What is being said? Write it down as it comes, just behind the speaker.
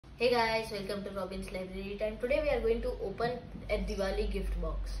Hey guys, welcome to Robin's Library Time. Today we are going to open a Diwali gift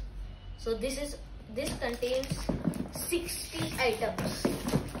box. So this contains 60 items.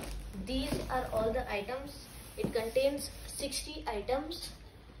 These are all the items. It contains 60 items,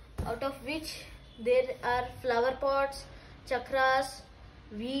 out of which there are flower pots, chakras,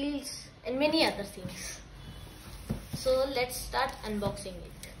 wheels and many other things. So let's start unboxing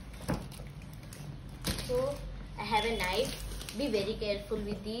it. So I have a knife. Be very careful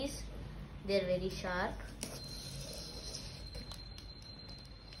with these. They are very sharp.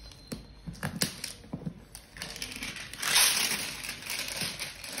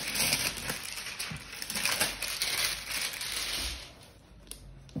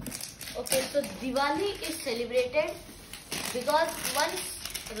 Okay, so Diwali is celebrated because once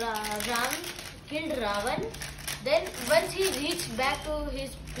Ram killed Ravan, then once he reached back to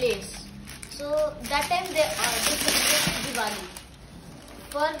his place, so that time they celebrate Diwali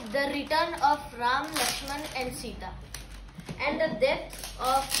for the return of Ram, Lakshman and Sita and the death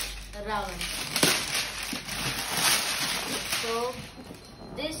of Ravan. So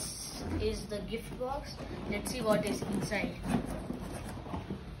this is the gift box. Let's see what is inside.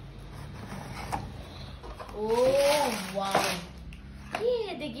 Oh wow!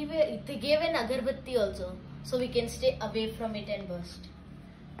 Yeah, they gave an agarbatti also, so we can stay away from it and burst.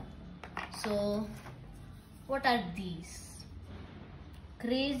 So, what are these?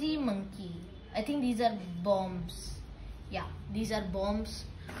 Crazy monkey. I think these are bombs. Yeah, these are bombs.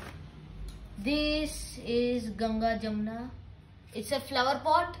 This is Ganga Jamuna. It's a flower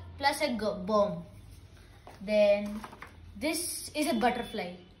pot plus a bomb. Then this is a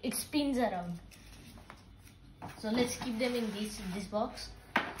butterfly. It spins around. So let's keep them in this box.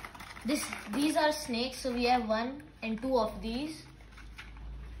 These are snakes. So we have 1 and 2 of these.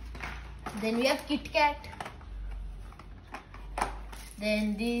 Then we have Kit Kat.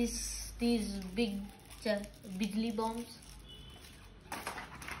 Then these big bijli bombs,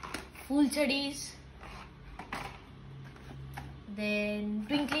 Phool Chadis. Then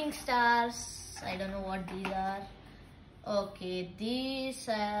twinkling stars. I don't know what these are. Okay, these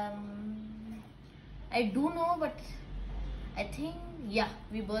I do know, but I think yeah,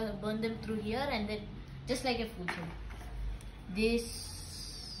 we burn them through here and then just like a Phool Chadi. This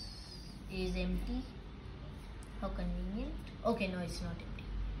is empty. How convenient. Okay, no, it's not empty.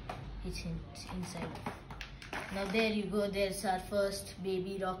 It's inside. Now there you go. There's our first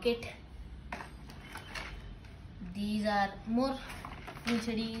baby rocket. These are more Phool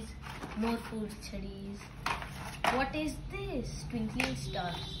Chadis. More Phool Chadis. What is this? Twinkling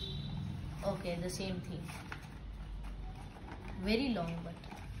stars. Okay, the same thing. Very long, but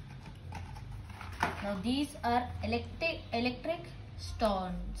now these are electric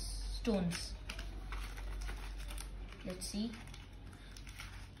stones. Let's see.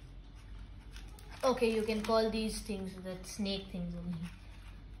 Okay, you can call these things that snake things only.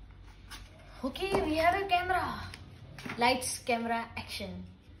 Okay, we have a camera. Lights, camera, action.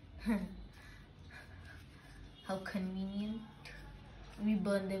 How convenient. We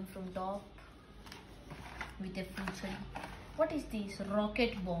burn them from top with a Phool Chadi. What is this?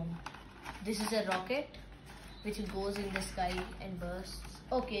 Rocket bomb. This is a rocket which goes in the sky and bursts.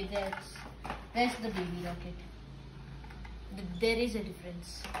 Okay, that's the baby rocket. There is a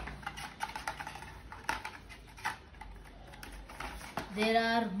difference. There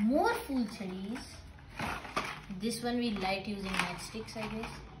are more Phool Chadis. This one we light using matchsticks, I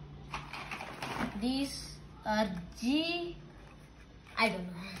guess. These are I don't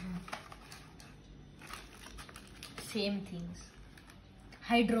know. Same things.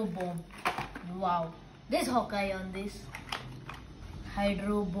 Hydro bomb. Wow. There's Hawkeye on this.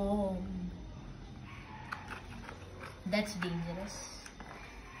 Hydro bomb. That's dangerous.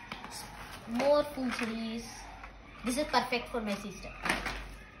 More Phool Chadis. This is perfect for my sister.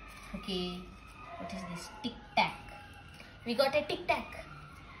 Okay. What is this? Tic Tac. We got a Tic Tac.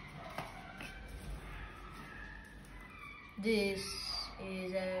 This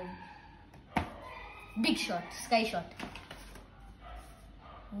is a big shot, sky shot.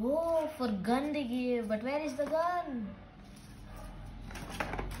 Oh, for gun they gave, but where is the gun?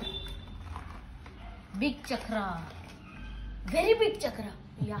 Big chakra. Very big chakra.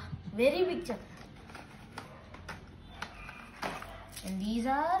 Yeah, very big chakra. And these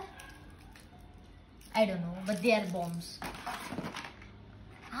are, I don't know, but they are bombs.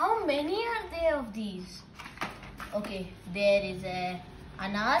 How many are there of these? Okay, there is a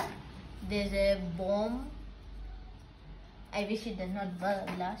anar. There's a bomb. I wish it does not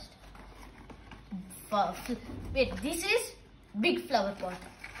blast. Wait, this is big flower pot.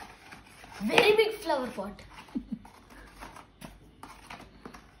 Very big flower pot.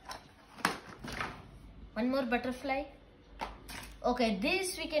 One more butterfly. Okay,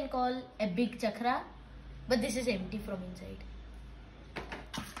 this we can call a big chakra, but this is empty from inside.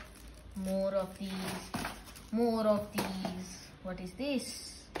 More of these. More of these. What is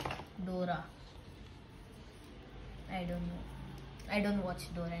this? Dora. I don't know. I don't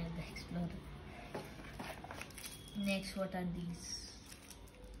watch Dora and the Explorer. Next, what are these?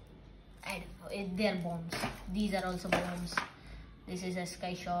 I don't know. They are bombs. These are also bombs. This is a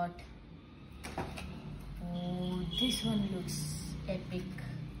sky shot. Oh, this one looks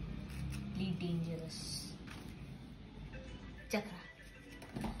epically dangerous. Chakra.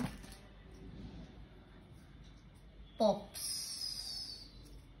 Pops.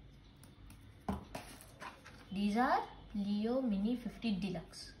 These are Leo Mini 50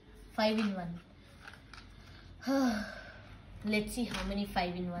 Deluxe. 5-in-1. Let's see how many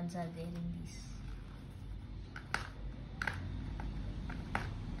 5-in-1s are there in these.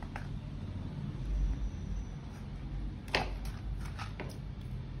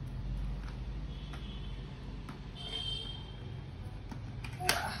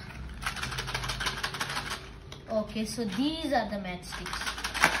 Okay, so these are the matchsticks.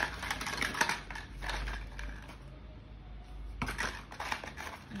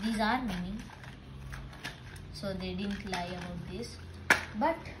 These are mini, so they didn't lie about this.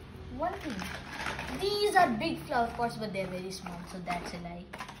 But one thing, these are big flower pots, but they're very small, so that's a lie.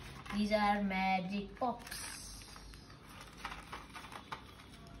 These are magic pops.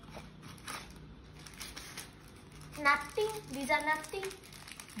 Nothing. These are nothing.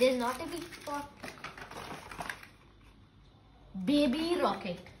 There's not a big pot. Baby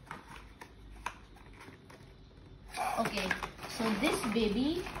rocket. Okay, so this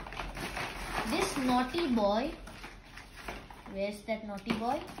baby, this naughty boy, where's that naughty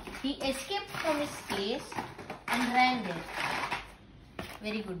boy? He escaped from his case and ran there.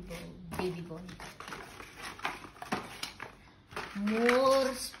 Very good boy, baby boy.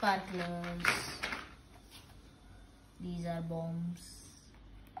 More sparklers. These are bombs.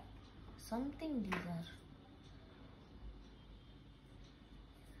 Something these are.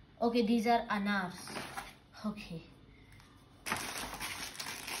 Okay, these are anars. Okay.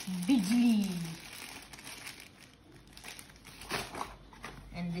 Bijli.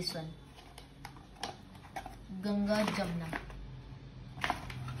 And this one. Ganga Jamna.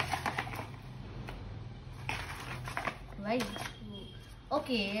 Right.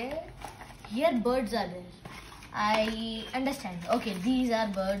 Okay. Here birds are there. I understand. Okay, these are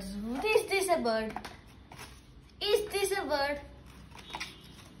birds. Is this a bird? Is this a bird?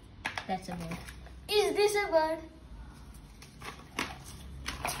 That's a bird. Is this a bird?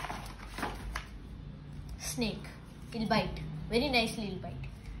 Snake. It'll bite. Very nicely it'll bite.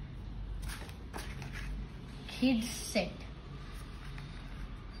 Kids set.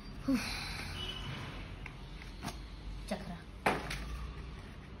 Chakra.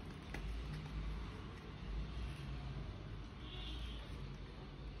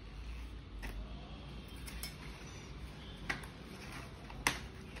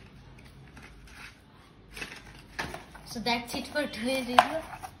 So that's it for today's video.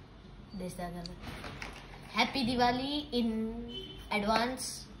 This is the other one. Happy Diwali in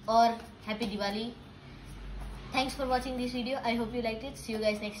advance, or Happy Diwali. Thanks for watching this video. I hope you liked it. See you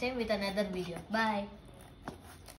guys next time with another video. Bye.